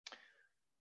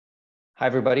Hi,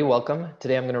 everybody. Welcome.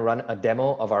 Today, I'm going to run a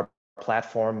demo of our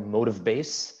platform,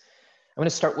 MotivBase. I'm going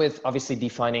to start with obviously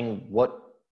defining what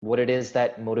it is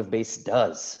that MotivBase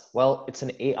does. Well, it's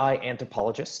an AI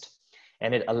anthropologist,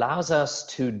 and it allows us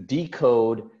to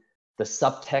decode the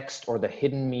subtext or the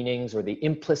hidden meanings or the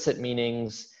implicit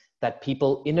meanings that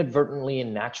people inadvertently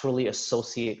and naturally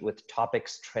associate with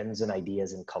topics, trends, and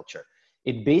ideas in culture.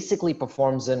 It basically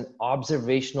performs an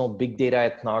observational big data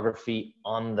ethnography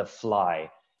on the fly.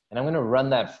 And I'm going to run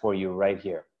that for you right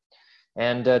here.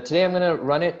 And today I'm going to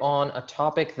run it on a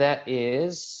topic that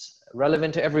is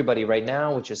relevant to everybody right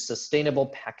now, which is sustainable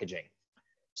packaging.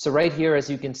 So right here, as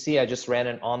you can see, I just ran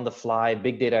an on-the-fly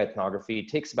big data ethnography. It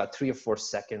takes about 3 or 4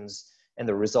 seconds, and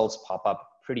the results pop up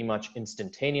pretty much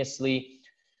instantaneously.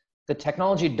 The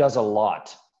technology does a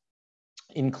lot,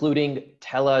 including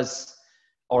tell us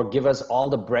or give us all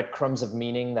the breadcrumbs of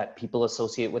meaning that people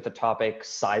associate with the topic,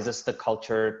 sizes the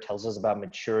culture, tells us about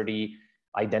maturity,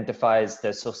 identifies the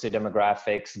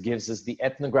sociodemographics, gives us the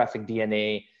ethnographic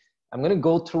DNA. I'm going to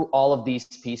go through all of these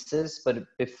pieces, but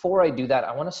before I do that,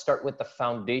 I want to start with the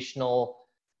foundational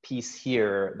piece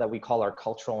here that we call our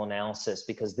cultural analysis,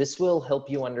 because this will help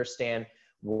you understand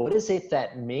what is it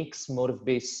that makes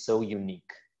MotivBase so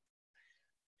unique.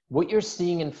 What you're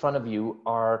seeing in front of you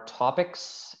are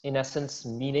topics, in essence,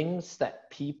 meanings that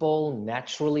people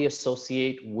naturally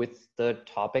associate with the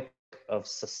topic of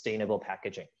sustainable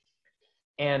packaging.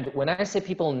 And when I say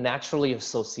people naturally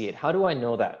associate, how do I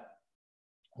know that?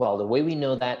 Well, the way we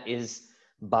know that is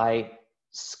by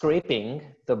scraping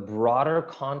the broader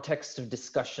context of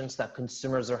discussions that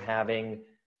consumers are having.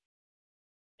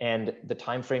 And the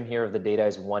time frame here of the data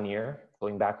is 1 year,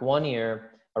 going back 1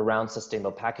 year around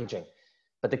sustainable packaging.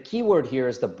 But the key word here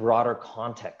is the broader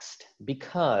context,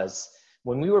 because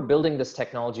when we were building this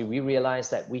technology, we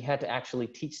realized that we had to actually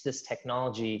teach this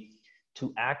technology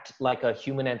to act like a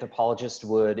human anthropologist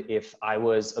would if I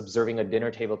was observing a dinner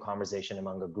table conversation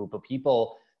among a group of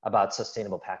people about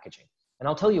sustainable packaging. And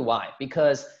I'll tell you why.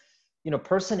 Because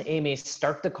person A may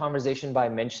start the conversation by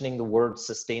mentioning the word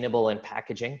sustainable and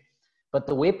packaging, but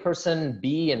the way person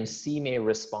B and C may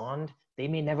respond, they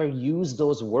may never use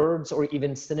those words or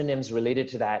even synonyms related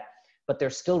to that, but they're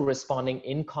still responding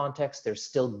in context. They're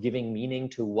still giving meaning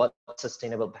to what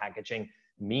sustainable packaging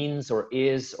means or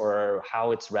is, or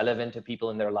how it's relevant to people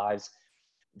in their lives.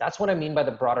 That's what I mean by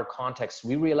the broader context.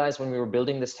 We realized when we were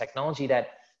building this technology that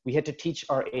we had to teach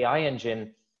our AI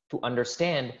engine to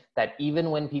understand that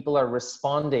even when people are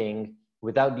responding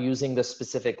without using the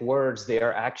specific words, they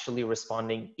are actually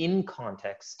responding in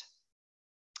context.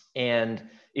 And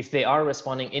if they are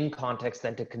responding in context,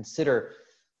 then to consider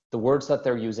the words that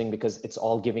they're using, because it's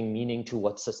all giving meaning to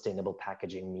what sustainable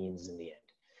packaging means in the end.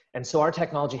 And so our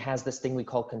technology has this thing we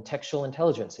call contextual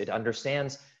intelligence. It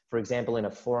understands, for example, in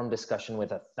a forum discussion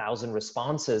with 1,000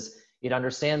 responses, it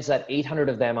understands that 800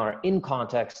 of them are in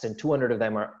context and 200 of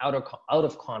them are out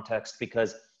of context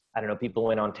because, I don't know, people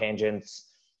went on tangents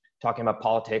talking about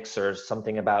politics or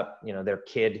something about, their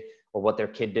kid or what their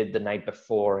kid did the night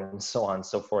before and so on and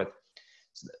so forth.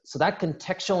 So that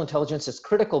contextual intelligence is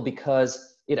critical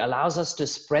because it allows us to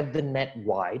spread the net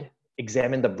wide,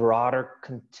 examine the broader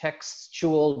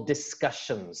contextual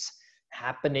discussions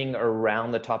happening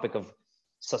around the topic of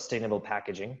sustainable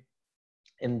packaging,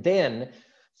 and then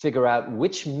figure out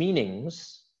which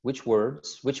meanings, which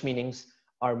words, which meanings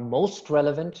are most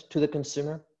relevant to the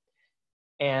consumer.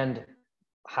 And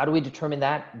how do we determine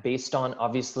that? Based on,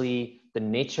 obviously, the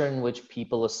nature in which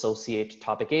people associate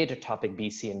topic A to topic B,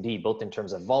 C, and D, both in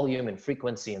terms of volume and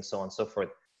frequency and so on and so forth.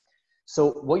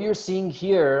 So what you're seeing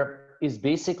here is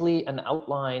basically an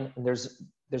outline, and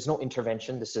there's no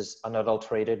intervention. This is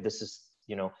unadulterated. This is,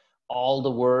 all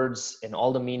the words and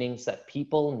all the meanings that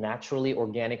people naturally,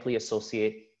 organically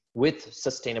associate with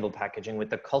sustainable packaging, with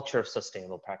the culture of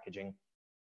sustainable packaging,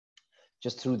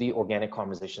 just through the organic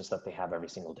conversations that they have every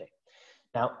single day.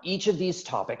 Now, each of these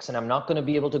topics, and I'm not going to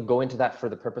be able to go into that for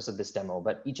the purpose of this demo,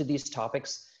 but each of these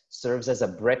topics serves as a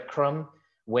breadcrumb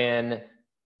when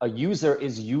a user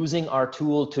is using our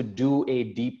tool to do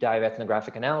a deep dive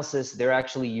ethnographic analysis. They're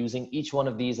actually using each one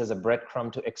of these as a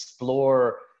breadcrumb to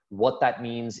explore what that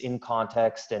means in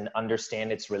context and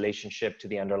understand its relationship to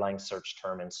the underlying search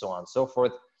term and so on and so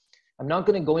forth. I'm not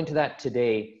going to go into that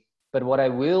today. But what I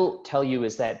will tell you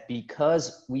is that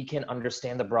because we can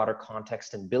understand the broader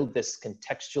context and build this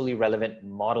contextually relevant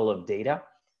model of data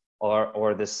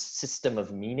or this system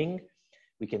of meaning,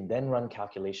 we can then run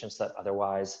calculations that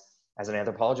otherwise, as an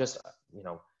anthropologist,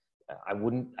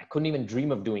 I couldn't even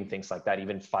dream of doing things like that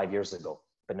even 5 years ago.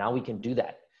 But now we can do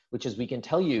that, which is we can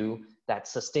tell you that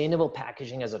sustainable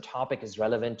packaging as a topic is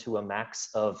relevant to a max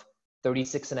of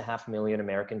 36.5 million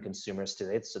American consumers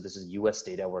today. So this is US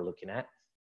data we're looking at.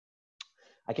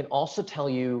 I can also tell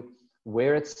you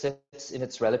where it sits in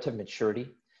its relative maturity.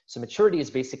 So maturity is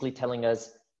basically telling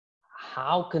us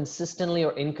how consistently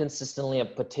or inconsistently a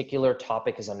particular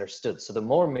topic is understood. So the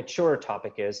more mature a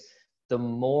topic is, the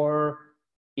more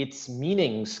its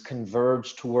meanings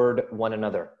converge toward one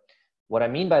another. What I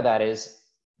mean by that is,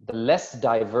 the less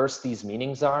diverse these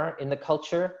meanings are in the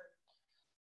culture,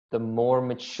 the more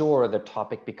mature the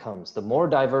topic becomes. The more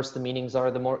diverse the meanings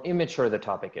are, the more immature the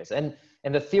topic is. And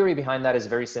the theory behind that is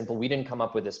very simple. We didn't come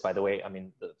up with this, by the way. I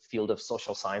mean, the field of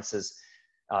social sciences,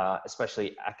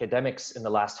 especially academics in the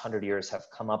last 100 years, have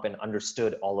come up and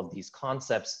understood all of these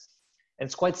concepts. And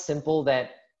it's quite simple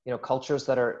that, cultures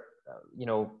that are,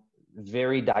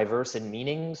 very diverse in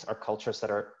meanings are cultures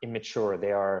that are immature.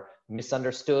 They are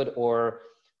misunderstood, or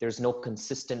there's no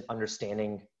consistent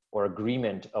understanding or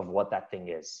agreement of what that thing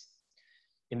is.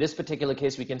 In this particular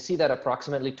case, we can see that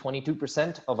approximately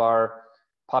 22% of our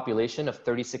population of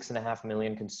 36.5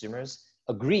 million consumers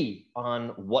agree on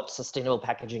what sustainable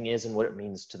packaging is and what it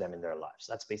means to them in their lives.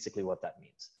 That's basically what that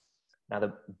means. Now,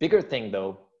 the bigger thing,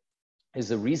 though, is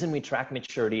the reason we track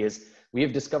maturity is we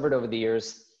have discovered over the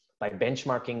years, by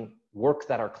benchmarking work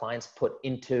that our clients put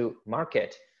into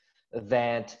market,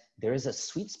 that there is a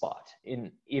sweet spot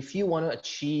if you want to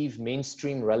achieve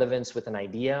mainstream relevance with an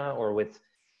idea or with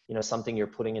something you're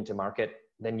putting into market,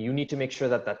 then you need to make sure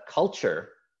that that culture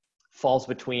falls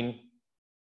between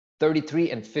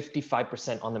 33 and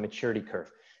 55% on the maturity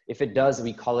curve. If it does,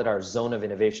 we call it our zone of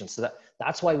innovation. So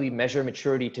that's why we measure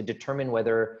maturity, to determine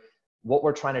whether what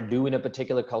we're trying to do in a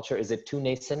particular culture, is it too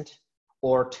nascent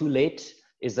or too late?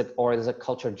 Is a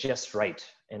culture just right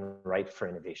and right for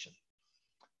innovation?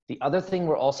 The other thing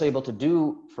we're also able to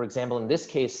do, for example, in this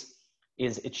case,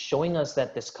 is it's showing us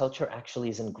that this culture actually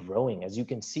isn't growing. As you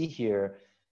can see here,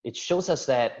 it shows us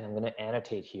that, and I'm going to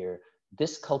annotate here,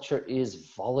 this culture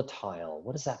is volatile.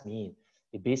 What does that mean?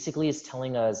 It basically is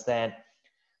telling us that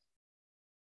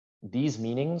these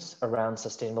meanings around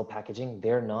sustainable packaging,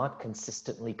 they're not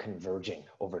consistently converging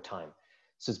over time.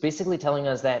 So it's basically telling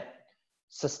us that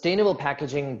sustainable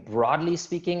packaging, broadly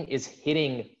speaking, is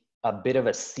hitting a bit of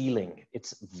a ceiling.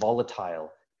 It's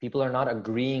volatile. People are not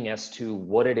agreeing as to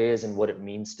what it is and what it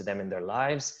means to them in their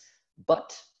lives.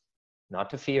 But not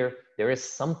to fear, there is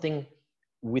something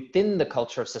within the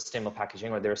culture of sustainable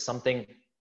packaging, or there's something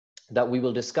that we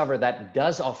will discover that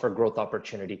does offer growth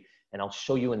opportunity. And I'll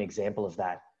show you an example of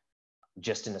that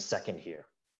just in a second here.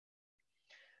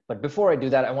 But before I do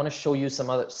that, I want to show you some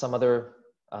other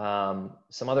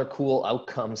cool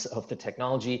outcomes of the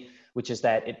technology, which is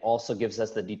that it also gives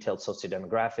us the detailed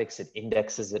sociodemographics. It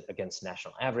indexes it against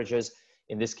national averages.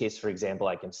 In this case, for example,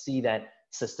 I can see that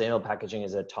sustainable packaging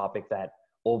is a topic that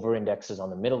over-indexes on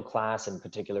the middle class, in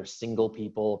particular single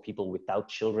people without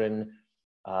children.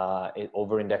 It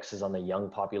over-indexes on the young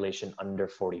population under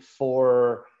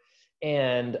 44.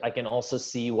 And I can also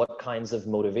see what kinds of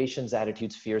motivations,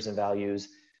 attitudes, fears, and values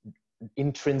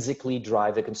intrinsically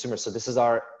drive the consumer. So this is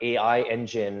our AI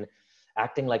engine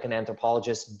acting like an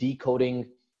anthropologist, decoding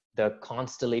the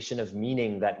constellation of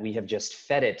meaning that we have just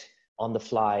fed it on the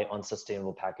fly on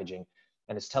sustainable packaging.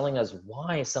 And it's telling us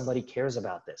why somebody cares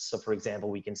about this. So for example,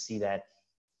 we can see that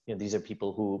these are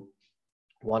people who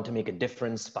want to make a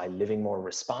difference by living more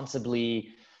responsibly.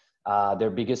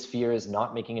 Their biggest fear is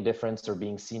not making a difference or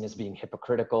being seen as being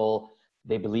hypocritical.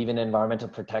 They believe in environmental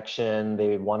protection.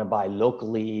 They want to buy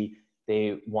locally.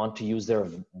 They want to use their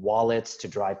wallets to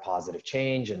drive positive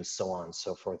change, and so on and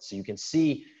so forth. So you can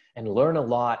see and learn a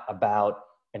lot about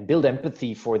and build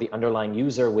empathy for the underlying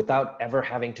user without ever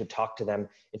having to talk to them.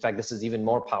 In fact, this is even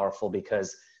more powerful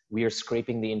because we are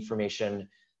scraping the information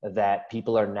that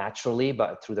people are naturally,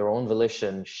 but through their own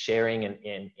volition, sharing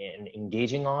and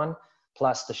engaging on.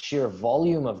 Plus the sheer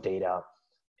volume of data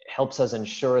helps us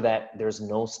ensure that there's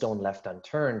no stone left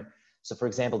unturned. So for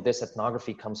example, this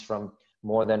ethnography comes from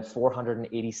more than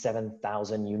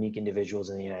 487,000 unique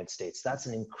individuals in the United States. That's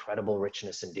an incredible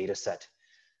richness in data set.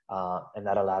 And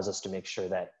that allows us to make sure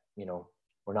that,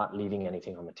 we're not leaving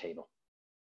anything on the table.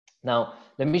 Now,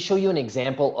 let me show you an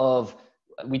example of,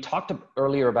 we talked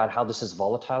earlier about how this is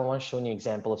volatile. I want to show you an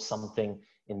example of something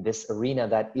in this arena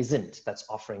that's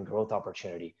offering growth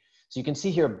opportunity. So you can see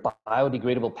here,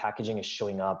 biodegradable packaging is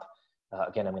showing up.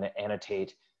 Again, I'm going to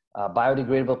annotate.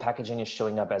 Biodegradable packaging is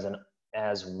showing up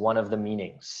as one of the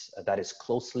meanings that is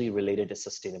closely related to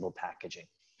sustainable packaging.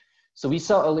 So we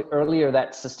saw earlier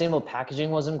that sustainable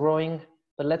packaging wasn't growing,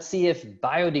 but let's see if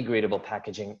biodegradable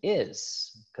packaging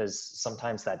is, because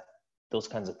sometimes those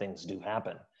kinds of things do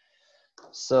happen.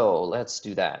 So let's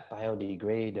do that.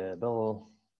 Biodegradable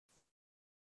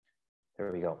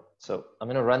There we go. So I'm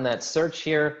going to run that search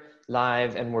here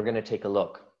live, and we're going to take a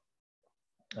look.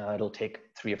 It'll take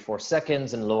 3 or 4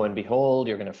 seconds, and lo and behold,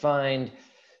 you're going to find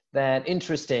that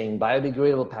interesting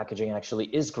biodegradable packaging actually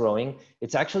is growing.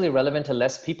 It's actually relevant to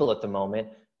less people at the moment,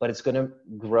 but it's going to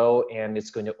grow, and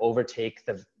it's going to overtake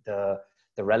the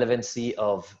relevancy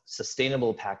of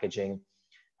sustainable packaging,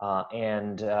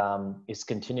 and is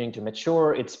continuing to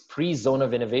mature. It's pre-zone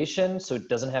of innovation, so it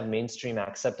doesn't have mainstream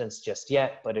acceptance just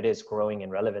yet, but it is growing in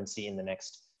relevancy in the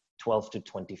next 12 to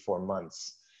 24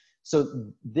 months. So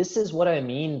this is what I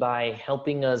mean by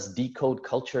helping us decode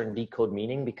culture and decode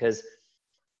meaning, because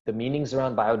the meanings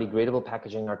around biodegradable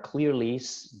packaging are clearly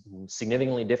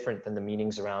significantly different than the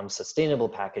meanings around sustainable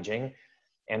packaging.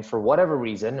 And for whatever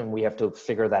reason, and we have to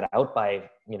figure that out by,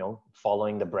 you know,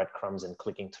 following the breadcrumbs and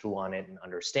clicking through on it and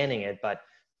understanding it. But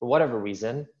for whatever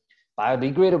reason,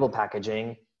 biodegradable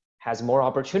packaging has more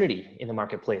opportunity in the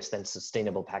marketplace than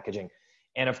sustainable packaging.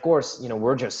 And of course, you know,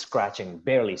 we're just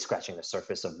barely scratching the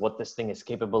surface of what this thing is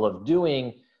capable of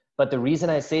doing. But the reason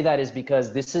I say that is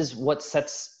because this is what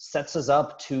sets us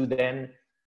up to then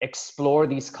explore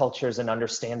these cultures and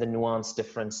understand the nuanced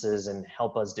differences and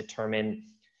help us determine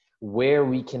where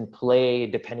we can play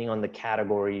depending on the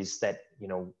categories that, you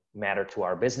know, matter to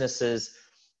our businesses.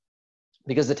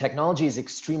 Because the technology is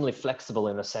extremely flexible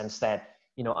in the sense that,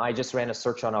 you know, I just ran a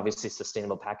search on obviously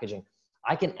sustainable packaging.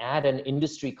 I can add an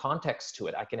industry context to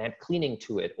it. I can add cleaning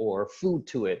to it or food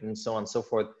to it and so on and so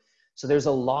forth. So there's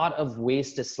a lot of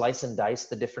ways to slice and dice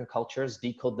the different cultures,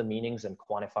 decode the meanings and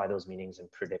quantify those meanings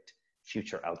and predict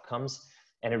future outcomes.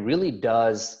 And it really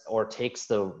does, or takes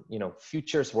the, you know,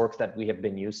 futures work that we have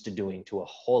been used to doing to a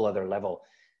whole other level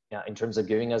in terms of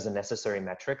giving us the necessary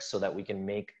metrics so that we can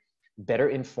make better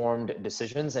informed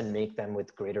decisions and make them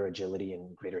with greater agility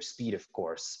and greater speed, of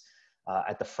course,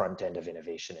 at the front end of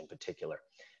innovation in particular.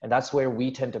 And that's where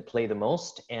we tend to play the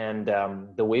most. And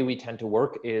the way we tend to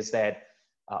work is that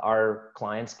our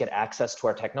clients get access to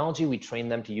our technology. We train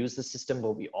them to use the system,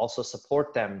 but we also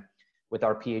support them with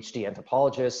our PhD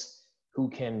anthropologists who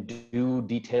can do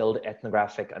detailed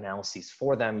ethnographic analyses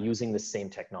for them using the same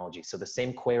technology. So the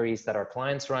same queries that our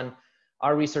clients run,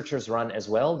 our researchers run as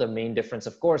well. The main difference,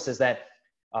 of course, is that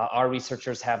our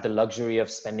researchers have the luxury of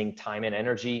spending time and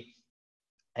energy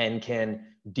and can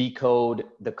decode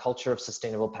the culture of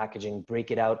sustainable packaging,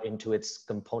 break it out into its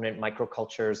component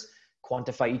microcultures,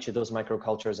 quantify each of those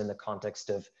microcultures in the context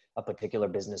of a particular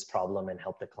business problem, and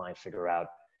help the client figure out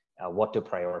what to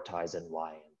prioritize and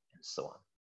why, and so on.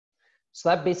 So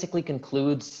that basically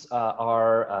concludes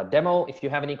our demo. If you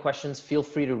have any questions, feel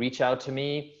free to reach out to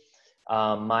me.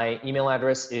 My email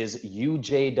address is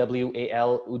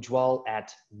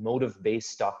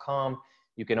ujwal@motivbase.com.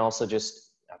 You can also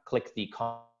just click the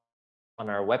on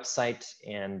our website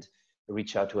and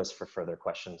reach out to us for further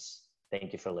questions.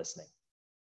 Thank you for listening.